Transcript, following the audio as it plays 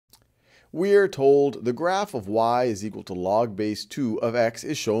we're told the graph of y is equal to log base 2 of x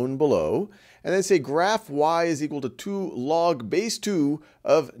is shown below. And then say graph y is equal to 2 log base 2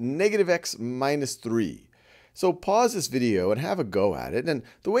 of negative x minus 3. So pause this video and have a go at it. And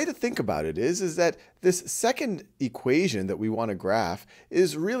the way to think about it is that this second equation that we want to graph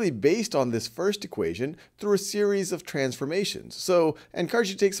is really based on this first equation through a series of transformations. So I encourage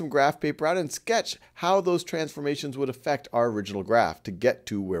you to take some graph paper out and sketch how those transformations would affect our original graph to get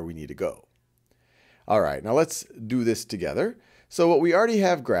to where we need to go. All right, now let's do this together. So what we already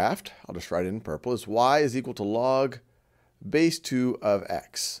have graphed, I'll just write it in purple, is y is equal to log base 2 of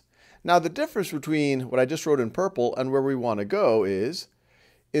x. Now the difference between what I just wrote in purple and where we want to go is,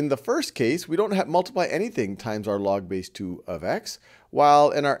 in the first case, we don't have to multiply anything times our log base 2 of x, while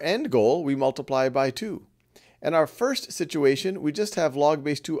in our end goal, we multiply by 2. In our first situation, we just have log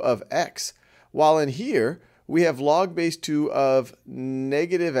base 2 of x, while in here, we have log base 2 of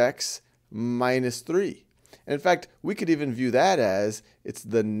negative x minus 3. And in fact, we could even view that as it's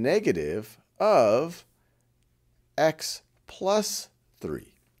the negative of x plus 3.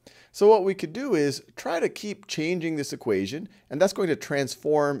 So what we could do is try to keep changing this equation, and that's going to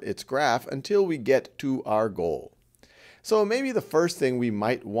transform its graph until we get to our goal. So maybe the first thing we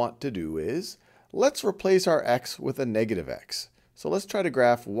might want to do is, let's replace our x with a negative x. So let's try to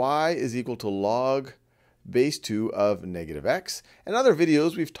graph y is equal to log base 2 of negative x. In other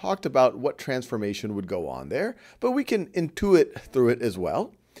videos, we've talked about what transformation would go on there, but we can intuit through it as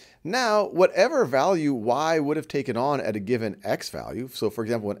well. Now, whatever value y would have taken on at a given x value, so for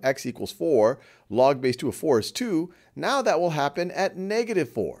example, when x equals 4, log base 2 of 4 is 2, now that will happen at negative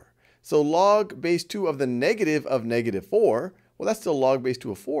 4. So log base 2 of the negative of negative 4, well, that's still log base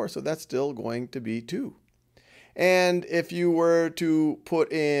 2 of 4, so that's still going to be 2. And if you were to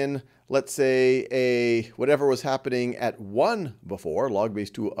put in, let's say, whatever was happening at 1 before, log base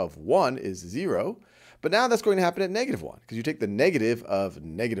 2 of 1 is 0. But now that's going to happen at negative 1, because you take the negative of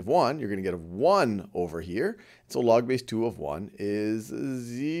negative 1, you're going to get a 1 over here. So log base 2 of 1 is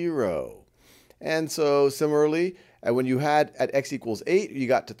 0. And so similarly, when you had at x equals 8, you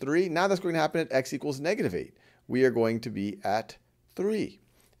got to 3. Now that's going to happen at x equals negative 8. We are going to be at 3.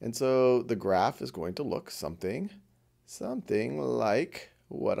 And so the graph is going to look something like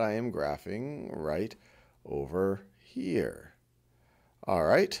what I am graphing right over here. All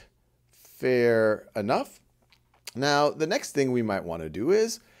right. Fair enough. Now, the next thing we might want to do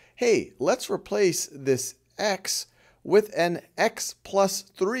is, hey, let's replace this x with an x plus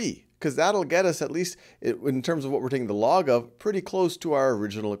 3, because that'll get us, at least in terms of what we're taking the log of, pretty close to our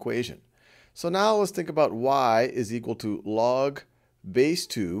original equation. So now let's think about y is equal to log base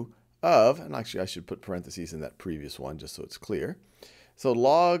 2 of, and actually I should put parentheses in that previous one just so it's clear. So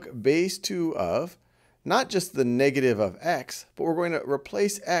log base 2 of, not just the negative of x, but we're going to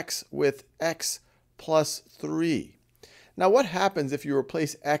replace x with x plus 3. Now what happens if you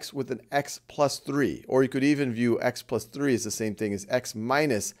replace x with an x plus 3? Or you could even view x plus 3 as the same thing as x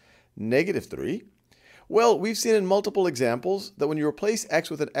minus negative 3. Well, we've seen in multiple examples that when you replace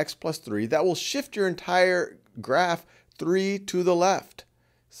x with an x plus 3, that will shift your entire graph 3 to the left.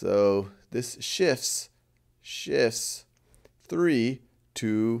 So this shifts 3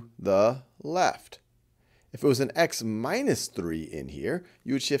 to the left. If it was an x minus 3 in here,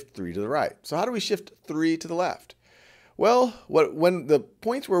 you would shift 3 to the right. So how do we shift 3 to the left? Well, when the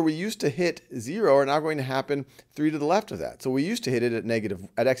points where we used to hit 0 are now going to happen 3 to the left of that. So we used to hit it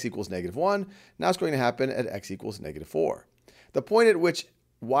at x equals negative 1. Now it's going to happen at x equals negative 4. The point at which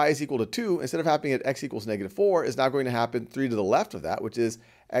y is equal to 2, instead of happening at x equals negative 4, is now going to happen 3 to the left of that, which is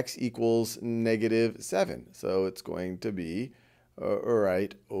x equals negative 7. So it's going to be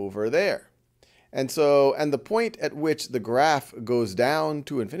right over there. And the point at which the graph goes down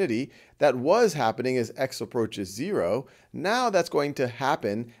to infinity, that was happening as x approaches 0. Now that's going to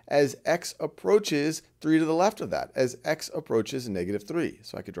happen as x approaches 3 to the left of that, as x approaches negative 3.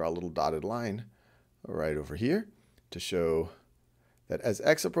 So I could draw a little dotted line right over here to show that as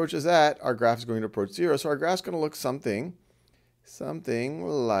x approaches that, our graph is going to approach 0. So our graph's going to look something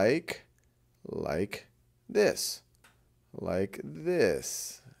like this.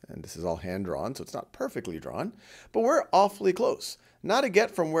 And this is all hand-drawn, so it's not perfectly drawn, but we're awfully close. Now to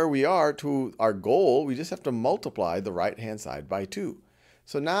get from where we are to our goal, we just have to multiply the right-hand side by 2.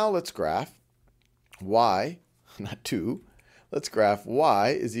 So now let's graph y, not 2, let's graph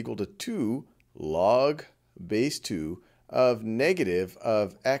y is equal to 2 log base 2 of negative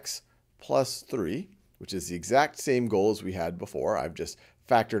of x plus 3, which is the exact same goal as we had before. I've just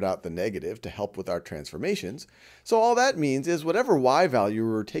factored out the negative to help with our transformations. So all that means is whatever y value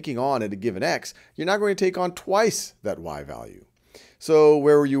we're taking on at a given x, you're now going to take on twice that y value. So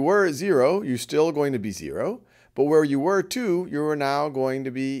where you were at 0, you're still going to be 0. But where you were 2, you are now going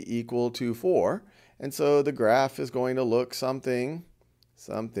to be equal to 4. And so the graph is going to look something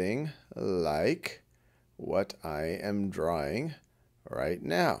like what I am drawing right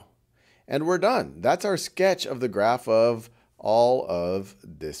now. And we're done. That's our sketch of the graph of all of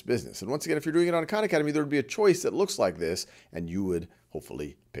this business. And once again, if you're doing it on Khan Academy, there would be a choice that looks like this, and you would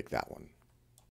hopefully pick that one.